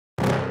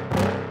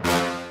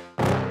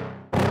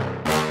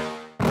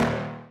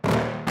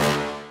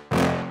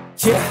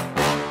Yeah.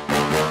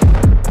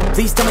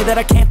 Please tell me that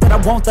I can't, that I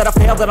won't, that I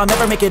fail, that I'll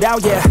never make it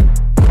out, yeah.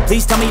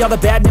 Please tell me all the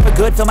bad, never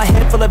good, fill my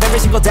head full of every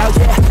single doubt,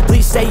 yeah.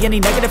 Please say any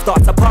negative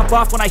thoughts, I pop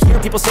off when I hear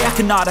people say I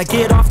cannot. I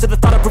get off to the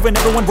thought of proving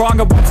everyone wrong,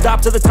 I won't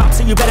stop to the top,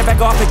 so you better back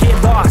off and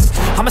get lost.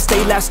 I'ma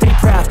stay loud, stay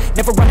proud,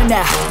 never running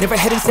out, never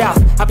heading south.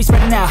 I'll be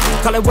spreading out,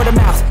 call it word of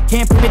mouth,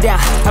 can't put me down,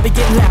 I'll be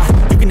getting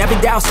loud. You can have your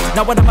doubts,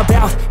 not what I'm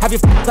about, have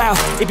your cloud,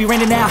 it be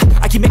raining now.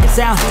 I keep making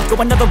sound, go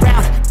another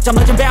round, I'm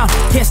legend bound,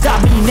 can't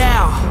stop me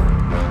now.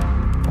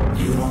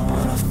 You don't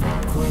wanna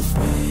fuck with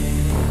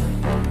me,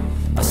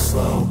 a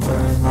slow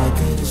burn like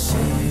a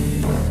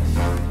disease.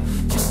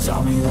 Just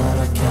tell me that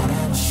I can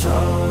and I'll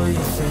show you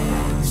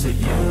things that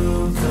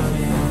you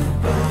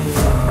couldn't believe.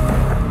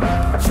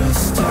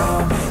 Just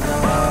tell me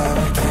that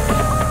I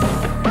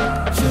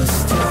can.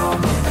 Just tell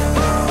me that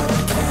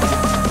I can.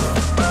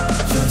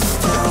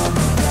 Just tell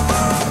me that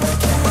I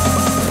can.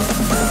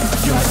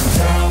 Just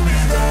tell me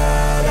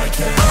that I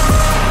can.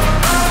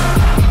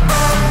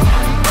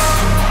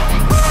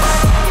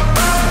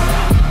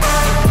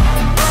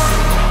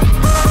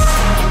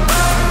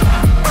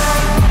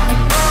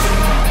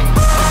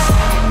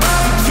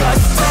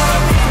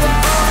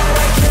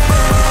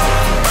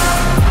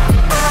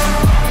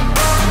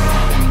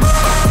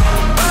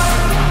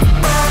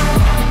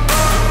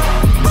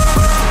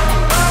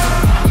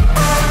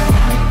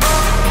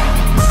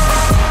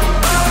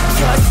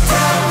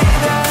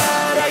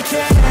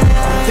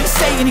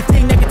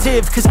 Anything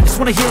negative, cause I just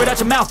wanna hear it out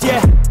your mouth,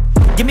 yeah.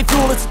 Give me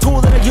fuel, it's a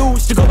tool that I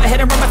use to go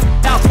ahead and run my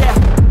mouth, yeah.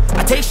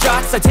 I take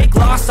shots, I take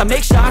loss, I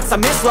make shots, I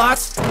miss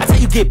lots. That's how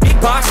you get big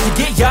box, you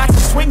get yachts,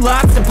 you swing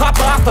lots and pop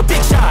off a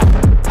big shot.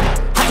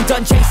 I ain't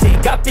done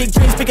chasing, got big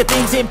dreams, bigger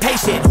things,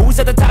 impatient. Who's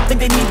at the top think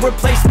they need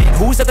replacement?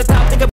 Who's at the top think I'm